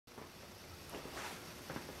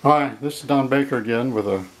Hi, this is Don Baker again with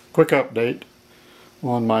a quick update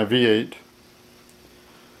on my V8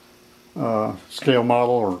 scale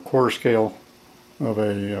model or quarter scale of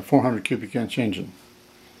a 400 cubic inch engine.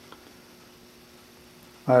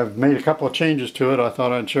 I've made a couple of changes to it I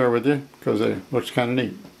thought I'd share with you because it looks kind of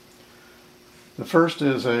neat. The first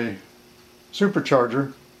is a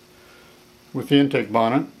supercharger with the intake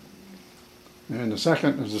bonnet, and the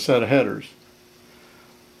second is a set of headers.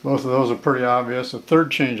 Both of those are pretty obvious. The third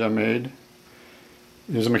change I made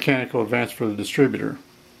is a mechanical advance for the distributor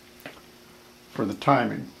for the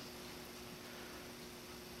timing.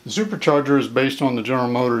 The supercharger is based on the General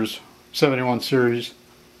Motors 71 series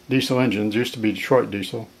diesel engines. Used to be Detroit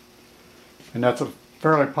diesel, and that's a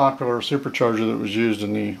fairly popular supercharger that was used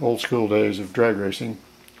in the old school days of drag racing,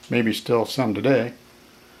 maybe still some today.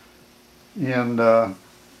 And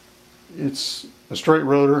it's a straight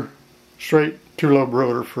rotor, straight two-lobe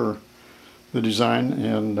rotor for the design,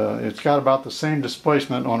 and it's got about the same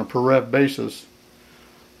displacement on a per rev basis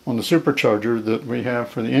on the supercharger that we have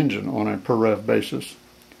for the engine on a per rev basis.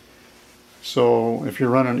 So if you're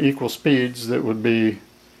running equal speeds, that would be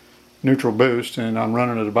neutral boost, and I'm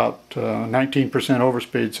running at about 19%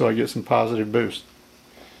 overspeed, so I get some positive boost.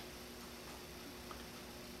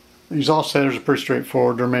 These offsetters are pretty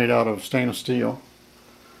straightforward. They're made out of stainless steel.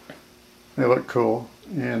 They look cool.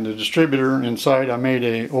 And the distributor inside, I made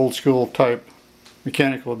a old school type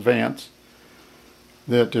mechanical advance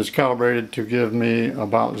that is calibrated to give me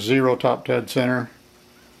about 0 top dead center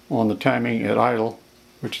on the timing at idle,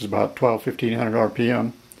 which is about 1500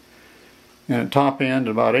 RPM. And at top end,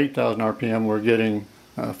 about 8000 RPM, we're getting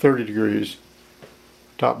 30 degrees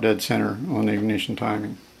top dead center on the ignition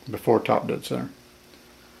timing before top dead center.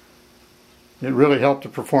 It really helped the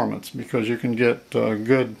performance because you can get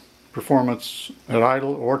good performance at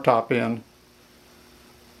idle or top end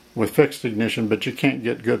with fixed ignition, but you can't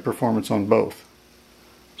get good performance on both.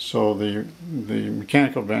 So the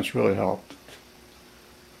mechanical advance really helped.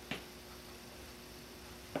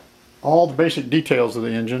 All the basic details of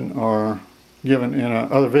the engine are given in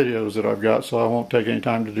other videos that I've got, so I won't take any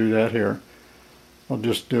time to do that here. I'll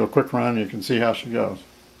just do a quick run and you can see how she goes.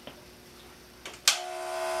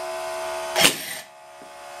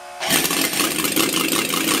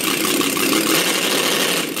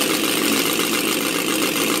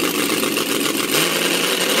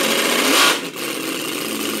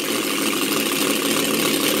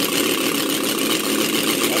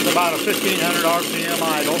 About a 1500 RPM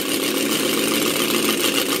idle.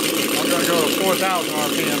 I'm going to go to 4000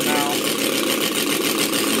 RPM now.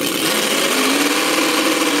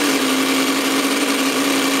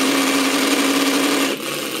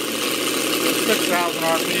 6000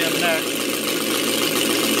 RPM next.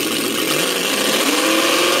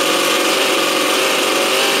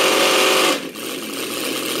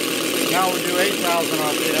 Now we do 8000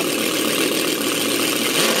 RPM.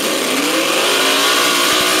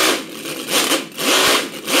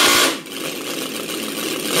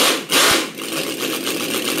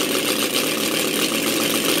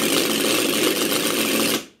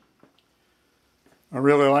 I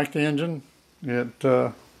really like the engine. It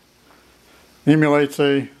emulates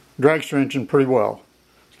a dragster engine pretty well.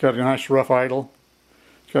 It's got a nice rough idle.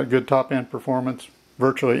 It's got good top end performance,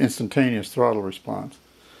 virtually instantaneous throttle response.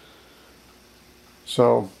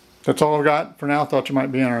 So that's all I've got for now. Thought you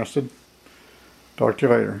might be interested. Talk to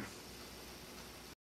you later.